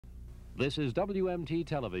This is WMT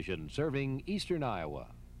Television, serving Eastern Iowa.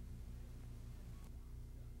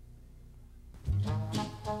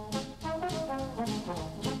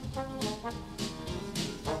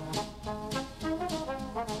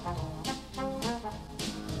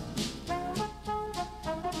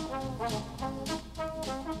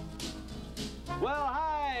 Well,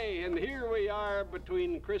 hi, and here we are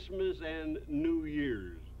between Christmas and New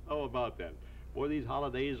Year's. How about that? Boy, these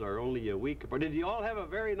holidays are only a week apart. Did you all have a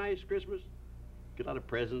very nice Christmas? Get a lot of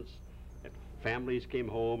presents, and families came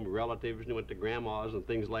home, relatives, and went to grandma's and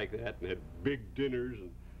things like that, and had big dinners,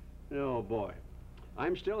 and oh boy.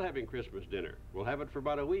 I'm still having Christmas dinner. We'll have it for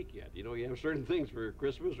about a week yet. You know, you have certain things for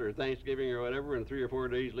Christmas or Thanksgiving or whatever, and 3 or 4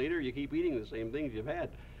 days later, you keep eating the same things you've had.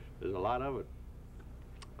 There's a lot of it.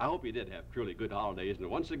 I hope you did have truly good holidays, and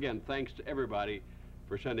once again, thanks to everybody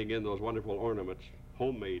for sending in those wonderful ornaments,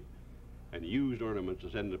 homemade and used ornaments to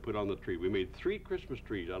send to put on the tree. We made 3 Christmas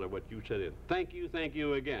trees out of what you sent in. Thank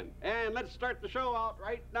you again. And let's start the show out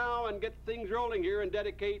right now and get things rolling here and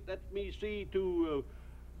dedicate, let me see, to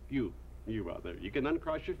you out there. You can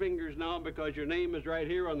uncross your fingers now because your name is right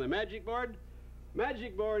here on the magic board.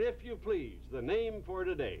 Magic board, if you please, the name for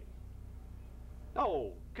today.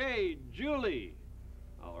 Okay, Julie.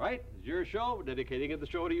 All right, it's your show. We're dedicating the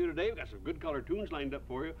show to you today. We've got some good color tunes lined up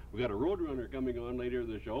for you. We've got a Roadrunner coming on later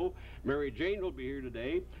in the show. Mary Jane will be here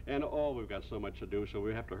today. And we've got so much to do, so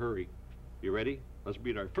we have to hurry. You ready? Let's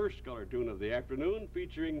beat our first color tune of the afternoon,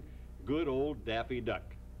 featuring good old Daffy Duck.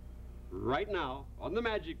 Right now, on the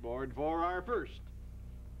magic board for our first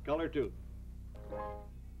color tune.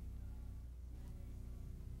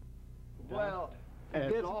 Well,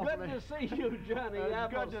 it's good to see you, Johnny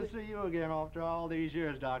Appleseed. Good to see you again after all these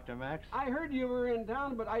years, Dr. Max. I heard you were in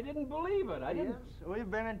town, but I didn't believe it. Yes, we've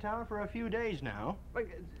been in town for a few days now.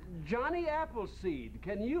 Johnny Appleseed,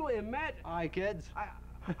 can you imagine? Hi, kids.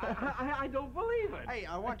 I don't believe it. Hey,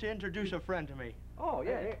 I want to introduce a friend to me. Oh,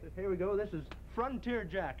 yeah. Here we go. This is Frontier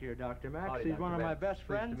Jack here, Dr. Max. Howdy, He's Dr. one of my best Pleased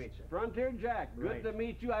friends. to meet you. Frontier Jack, good to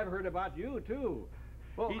meet you. I've heard about you, too.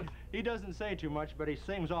 Well, he doesn't say too much, but he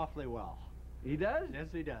sings awfully well. He does? Yes,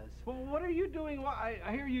 he does. Well, what are you doing? I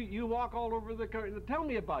hear you walk all over the country. Tell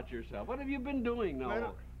me about yourself. What have you been doing now?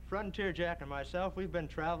 Well, Frontier Jack and myself, we've been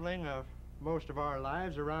traveling most of our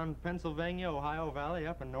lives around Pennsylvania, Ohio Valley,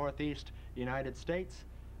 up in northeast United States.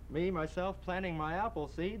 Me, myself, planting my apple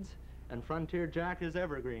seeds, and Frontier Jack his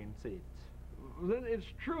evergreen seeds. Then it's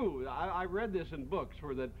true. I read this in books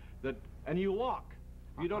where and you walk.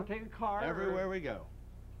 You don't take a car. Everywhere we go.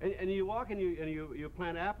 And you walk and you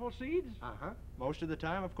plant apple seeds? Most of the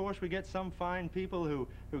time, of course, we get some fine people who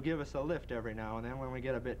give us a lift every now and then when we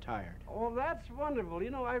get a bit tired. Oh, that's wonderful. You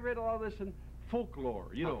know, I read all this in folklore.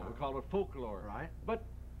 You know, we call it folklore. Right. But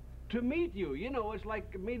to meet you, you know, it's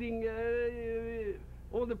like meeting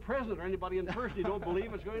the president or anybody in person. You don't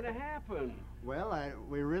believe it's going to happen. Well,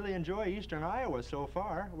 we really enjoy Eastern Iowa so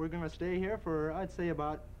far. We're going to stay here for, I'd say,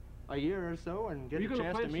 about a year or so and get a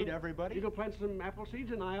chance to meet everybody. You gonna plant some apple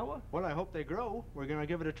seeds in Iowa? Well, I hope they grow. We're gonna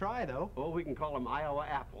give it a try, though. Oh, we can call them Iowa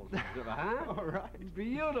apples. Huh? All right.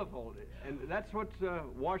 Beautiful. And that's what's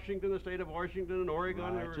Washington, the state of Washington and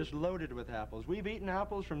Oregon. Right, just loaded with apples. We've eaten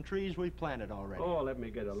apples from trees we've planted already. Oh, let me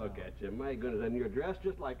get a look at you. My goodness, and you're dressed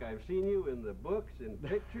just like I've seen you in the books and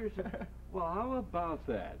pictures. Well, how about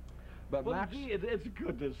that? But well, Max, gee, it's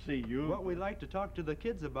good to see you. What we like to talk to the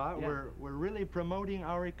kids about, we're really promoting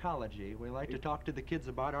our ecology. We like to talk to the kids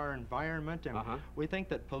about our environment, and we think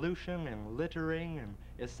that pollution and littering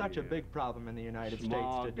is such a big problem in the United States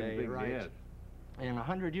today, right? And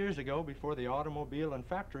 100 years ago, before the automobile and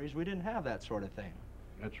factories, we didn't have that sort of thing.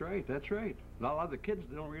 That's right, that's right. A lot of the kids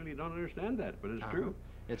don't understand that, but it's true.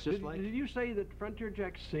 It's just Did you say that Frontier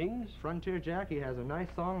Jack sings? Frontier Jack, he has a nice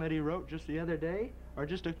song that he wrote just the other day, or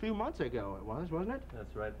just a few months ago it was, wasn't it?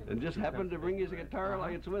 That's right. And just happened to bring his guitar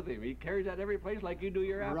like it's with him. He carries that every place like you do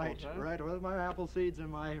your apples, Right, huh? right, with my apple seeds and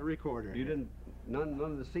my recorder. You didn't, none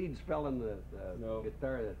of the seeds fell in the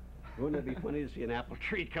guitar. Wouldn't it be funny to see an apple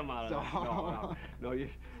tree come out of that? No.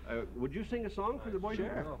 Would you sing a song for the boys?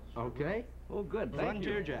 Sure. Okay. Oh, good. Thank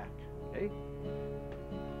Frontier you. Jack. Hey.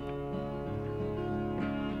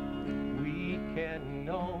 We can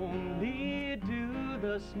only do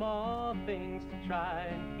the small things to try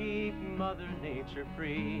and keep Mother Nature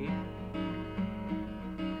free.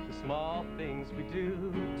 The small things we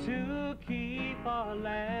do to keep our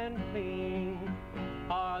land clean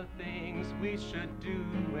are things we should do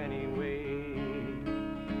anyway.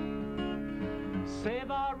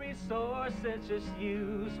 Save our resources, just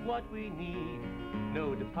use what we need.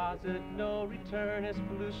 No deposit, no return as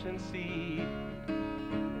pollution seed.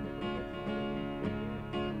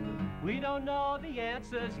 We don't know the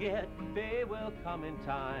answers yet, they will come in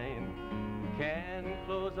time. Can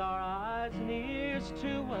close our eyes and ears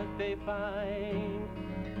to what they find.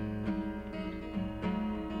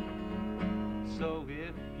 So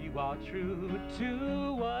if you are true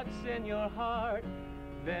to what's in your heart,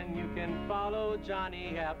 then you can follow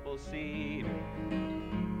Johnny Appleseed.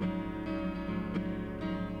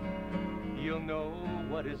 You'll know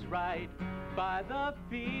what is right by the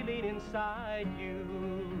feeling inside you,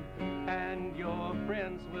 and your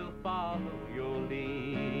friends will follow your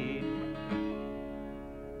lead.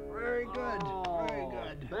 Very good, very Oh,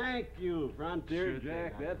 good. Thank you, Frontier Sure thing,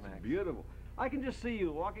 Jack. Uncle That's Max. beautiful. I can just see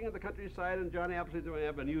you walking in the countryside and Johnny Appleseed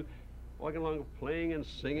and you walking along playing and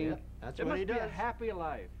singing. Yep, that's it what must he be a does. happy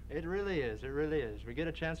life. It really is, it really is. We get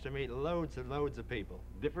a chance to meet loads and loads of people.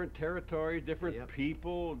 Different territories, different Yep.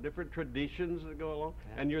 people, different traditions that go along.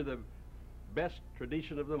 Yeah. And you're the best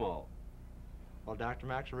tradition of them all. Well, Dr.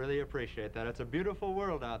 Max, really appreciate that. It's a beautiful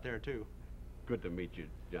world out there, too. Good to meet you,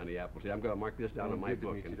 Johnny Appleseed. I'm going to mark this down Oh, in my good to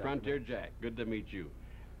book. meet you, And Dr. Frontier Max. Jack, good to meet you.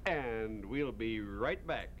 And we'll be right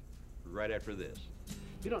back right after this.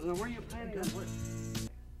 You don't know where you're planning on work.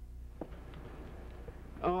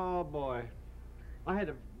 Oh, boy. I had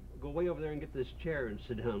to go way over there and get this chair and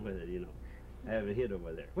sit down with it, you know. I have a hit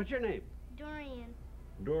over there. What's your name? Dorian.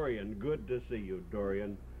 Dorian. Good to see you,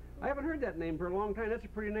 Dorian. I haven't heard that name for a long time. That's a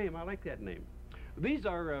pretty name. I like that name. These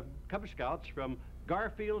are Cub Scouts from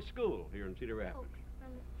Garfield School here in Cedar Rapids. Polk.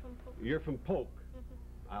 I'm from Polk. You're from Polk.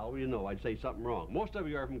 Mhm. I always know I'd say something wrong. Most of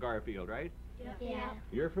you are from Garfield, right? Yeah.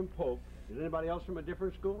 You're from Polk. Is anybody else from a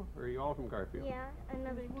different school, or are you all from Garfield? Yeah,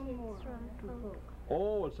 another kid's from Polk.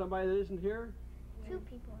 Oh, and somebody that isn't here? Two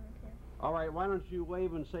people in here. All right, why don't you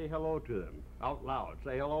wave and say hello to them out loud?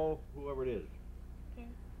 Say hello, whoever it is. Okay.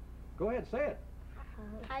 Go ahead, say it.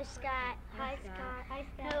 Hi, Scott. Hi, Scott. Hi,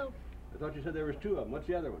 Scott. No. I thought you said there was two of them. What's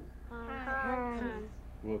the other one? Hans.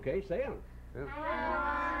 Okay, say them. Yeah.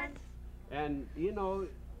 Hans. And, you know,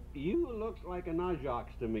 you look like a Najox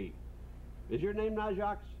to me. Is your name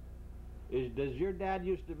Najox? Does your dad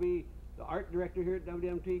used to be the art director here at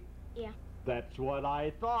WMT? Yeah. That's what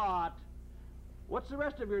I thought. What's the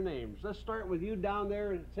rest of your names? Let's start with you down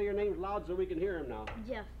there and say your names loud so we can hear them now.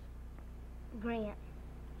 Jeff. Grant.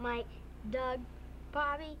 Mike. Doug.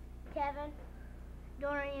 Bobby. Kevin.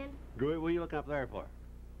 Dorian. Good. What are you looking up there for?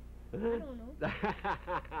 I don't know.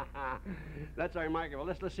 That's our microphone.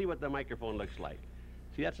 Let's see what the microphone looks like.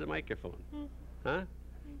 See, that's the microphone. Huh?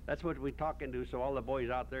 That's what we talk into so all the boys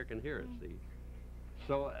out there can hear us, see.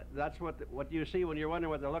 So that's what you see when you're wondering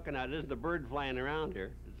what they're looking at. It isn't a bird flying around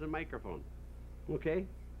here. It's a microphone. Okay?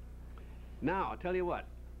 Now, I'll tell you what.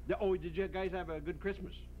 Oh, did you guys have a good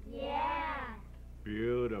Christmas? Yeah.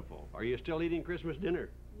 Beautiful. Are you still eating Christmas dinner?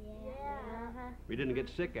 Yeah. You didn't get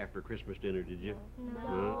sick after Christmas dinner, did you?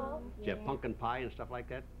 No. Did you have pumpkin pie and stuff like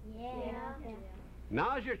that? Yeah.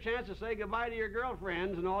 Now's your chance to say goodbye to your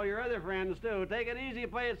girlfriends and all your other friends, too. Take it easy,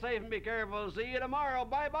 play it safe, and be careful. See you tomorrow.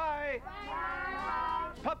 Bye-bye. Bye.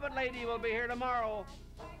 Puppet Lady will be here tomorrow.